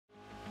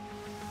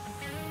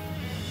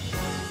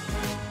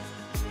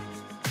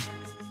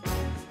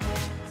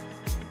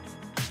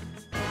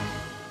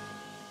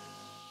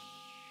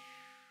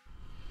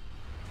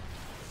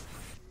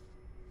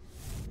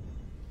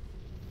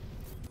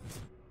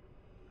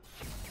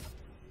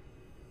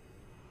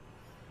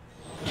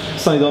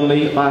Sonny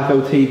Donnelly,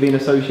 IFL TV in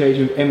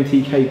association with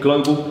MTK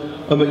Global.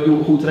 I'm at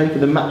York Hall today for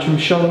the Matchroom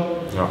show.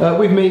 Yeah.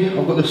 With me,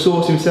 I've got the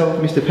source himself,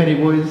 Mr.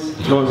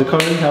 Pennyboys, Lawrence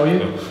Okolie. How are you?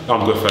 Yeah.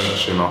 I'm good,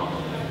 thanks, you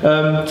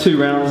know.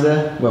 2 rounds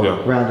there,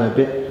 well, round and a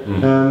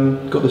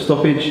bit. Got the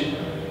stoppage.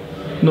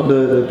 Not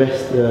the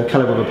best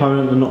calibre of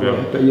opponent, and not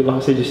but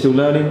like I said, you're still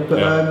learning.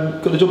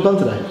 But got the job done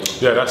today.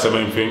 Yeah, that's the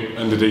main thing.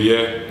 End of the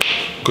year,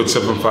 good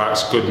 7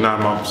 fights, good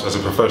 9 months as a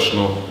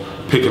professional,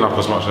 picking up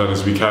as much learning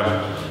as we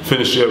can.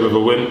 Finish the year with a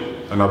win,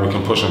 and now we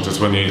can push on to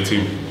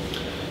 2018.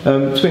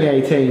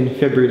 2018,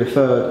 February the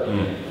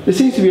 3rd. There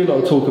seems to be a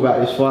lot of talk about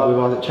this fight with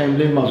Isaac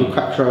Chamberlain. Might as well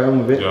crack straight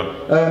on with it.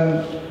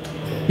 Yeah.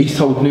 He's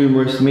told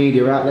numerous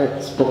media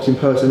outlets, boxing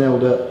personnel,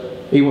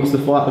 that he wants to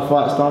fight, the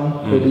fight's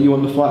done. That you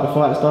want to fight, the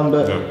fight's done.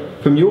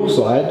 But from your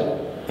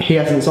side, he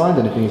hasn't signed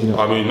anything, has he not?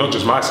 I mean, not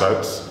just my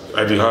side.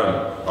 Eddie Hearn,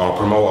 our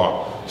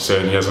promoter,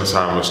 saying he hasn't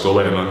signed. We're still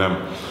waiting on them.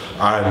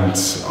 And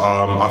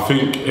I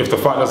think if the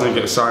fight doesn't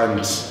get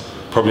signed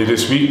probably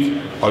this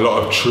week, a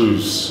lot of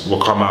truths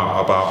will come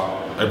out about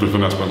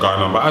everything that's been going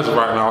on. But as of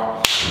right now,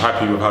 I'm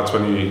happy with how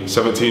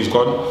 2017's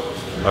gone,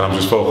 and I'm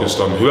just focused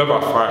on whoever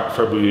I fight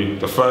February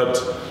the 3rd,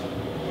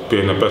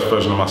 being the best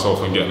version of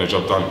myself and getting the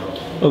job done.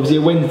 Obviously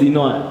a Wednesday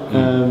night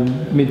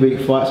midweek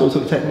fight, so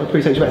it takes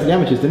you back to the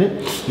amateurs, didn't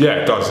it? Yeah,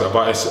 it does,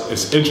 but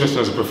it's interesting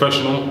as a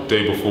professional.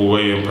 Day before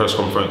weigh-in press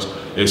conference,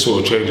 it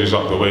sort of changes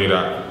up the way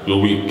that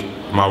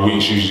my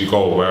weeks usually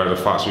go, where the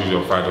fight's usually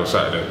on Friday or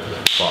Saturday.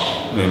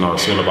 But you know,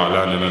 it's all about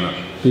learning, isn't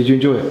it? Did you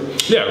enjoy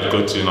it? Yeah, it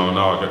was good. You know,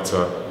 now I get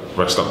to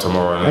rest up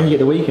tomorrow. And you get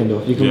the weekend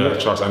off. You can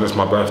trust. And it's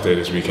my birthday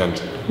this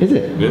weekend. Is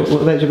it? Yes.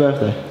 What date's your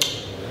birthday?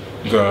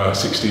 The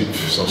 16th,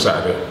 so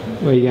Saturday.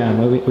 Where are you going?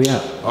 Where are we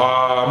out?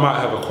 I might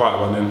have a quiet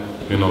one in.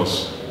 Who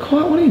knows?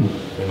 Quiet one in?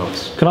 Who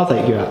knows? Can I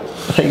take you out?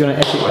 I'll take you on an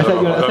Essex. I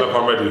don't know if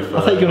I'm ready.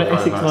 I'll take you on an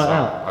Essex night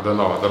out. I don't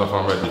know if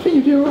I'm ready. I think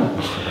you'd be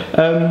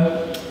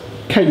alright.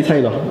 Katie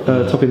Taylor,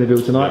 topping the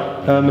bill tonight.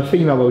 A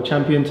female world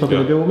champion, topping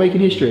the bill, making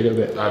history a little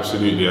bit.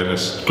 Absolutely, and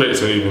it's great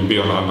to even be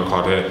on the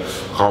undercard here.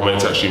 Can't wait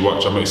to actually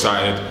watch. I'm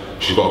excited.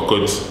 She's got a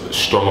good,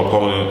 strong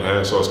opponent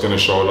here, so it's going to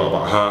show a lot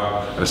about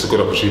her, and it's a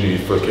good opportunity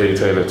for Katie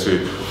Taylor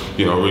to,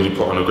 you know, really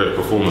put on a great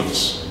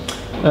performance.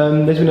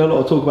 There's been a lot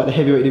of talk about the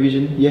heavyweight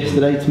division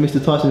yesterday.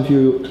 Mr. Tyson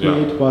Fury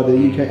cleared by the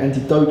UK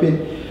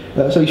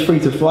anti-doping, so he's free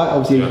to fight.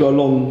 Obviously, he's got a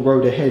long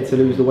road ahead to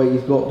lose the weight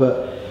he's got,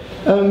 but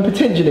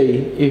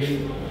potentially,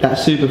 if that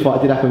super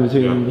fight did happen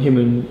between him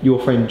and your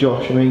friend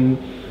Josh, I mean,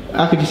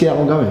 how could you see that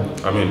one going?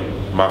 I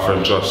mean, my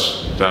friend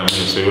Josh, that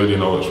means you already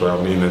know which way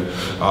I'm leaning.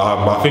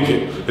 But I think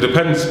it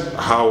depends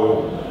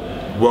how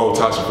well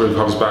Tyson Fury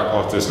comes back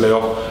after this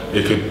layoff.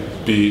 It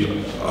could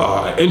be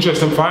an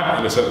interesting fight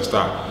in the sense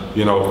that,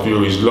 you know,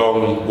 Fury's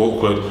long,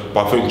 awkward,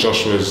 but I think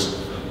Joshua's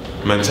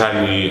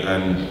mentality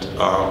and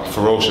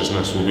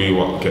ferociousness will be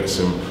what gets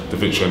him the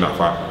victory in that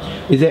fight.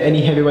 Is there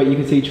any heavyweight you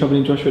can see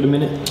troubling Joshua at the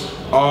minute?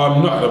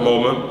 Not at the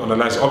moment. On the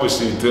nice,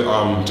 obviously,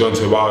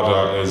 Deontay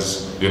Wilder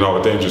is, you know,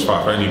 a dangerous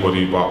fight for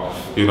anybody, but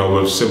you know,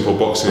 with simple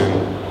boxing,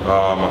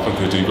 I think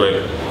he'll do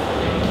great.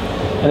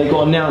 And it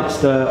got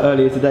announced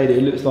earlier today that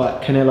it looks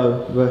like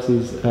Canelo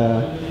versus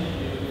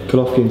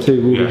Golovkin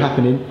too will be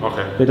happening.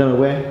 Okay. They don't know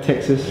where,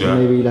 Texas,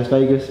 maybe Las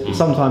Vegas,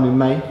 sometime in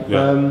May.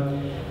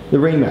 The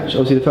rematch,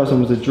 obviously the first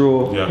one was a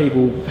draw.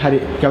 People had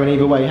it going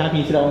either way. How can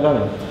you see that one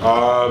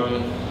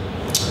going?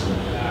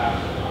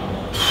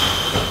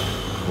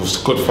 It was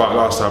a good fight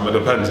last time. It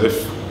depends.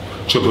 If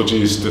Triple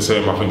G is the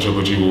same, I think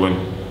Triple G will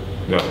win.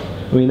 Yeah.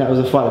 I mean, that was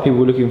a fight that people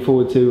were looking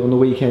forward to on the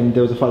weekend.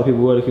 There was a fight that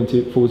people were looking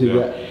forward to.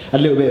 That had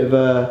a little bit of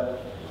a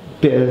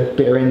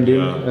bitter ending.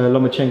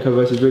 Lomachenko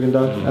versus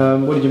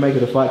Rigondeaux. What did you make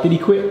of the fight? Did he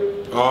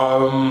quit?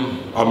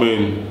 I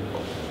mean,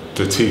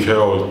 the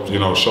TKO, you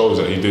know, shows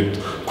that he did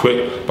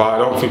quit, but I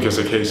don't think it's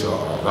a case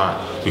of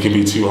that we can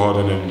be too hard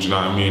on him. Do you know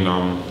what I mean?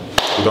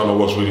 We don't know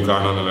what's really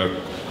going on in the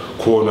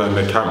corner, in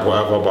the camp,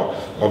 whatever. But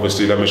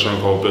obviously,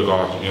 Lomachenko,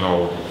 bigger, you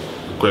know,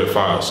 great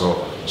fighter,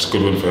 so it's a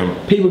good win for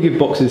him. People give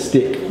boxers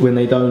stick when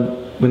they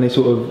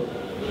sort of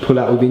pull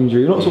out with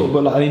injury, not sort of,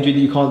 but like an injury that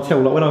you can't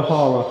tell. Like when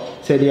O'Hara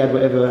said he had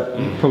whatever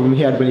problem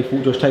he had when he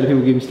fought Josh Taylor,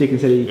 people give him stick and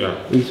said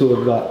he sort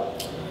of like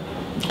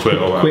quit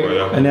or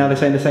whatever, and now they're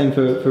saying the same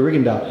for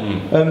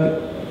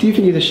Rigondeaux. Do you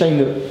think it's a shame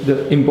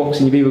that in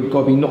boxing you've either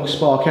got to be knocked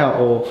spark out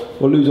or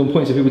lose on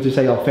points, for people to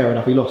say, oh, fair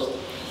enough, he lost?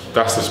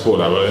 That's the sport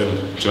that we're in.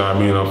 Do you know what I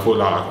mean? I thought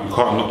like you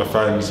can't knock the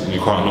fans and you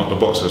can't knock the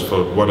boxers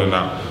for winning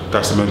that.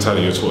 That's the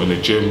mentality you're taught in the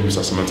gyms.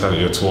 That's the mentality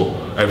you're taught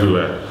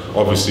everywhere.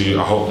 Obviously,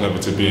 I hope never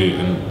to be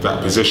in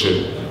that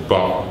position,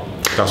 but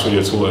that's what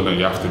you're taught, and that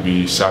you have to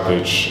be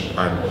savage.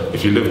 And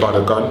if you live by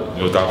the gun,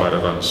 you'll die by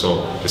the gun.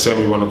 So the same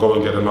way you want to go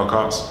and get the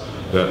knockouts,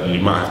 that you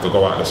might have to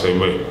go out the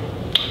same way.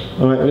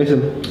 Alright, well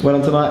listen, well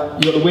done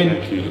tonight. You got the win.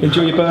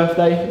 Enjoy your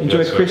birthday,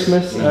 enjoy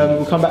Christmas.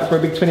 We'll come back for a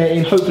big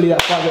 2018. Hopefully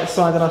that fight gets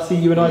signed and I'll see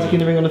you and Isaac in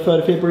the ring on the 3rd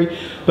of February.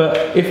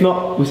 But if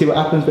not, we'll see what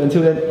happens. But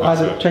until then,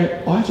 Isaac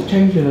Chamberlain,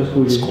 I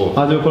was called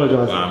you. I do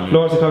apologise.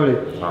 Lawrence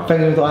Okolie.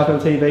 Thank you for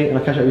IFL TV, and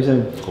I'll catch up with you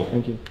soon. Cool.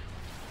 Thank you.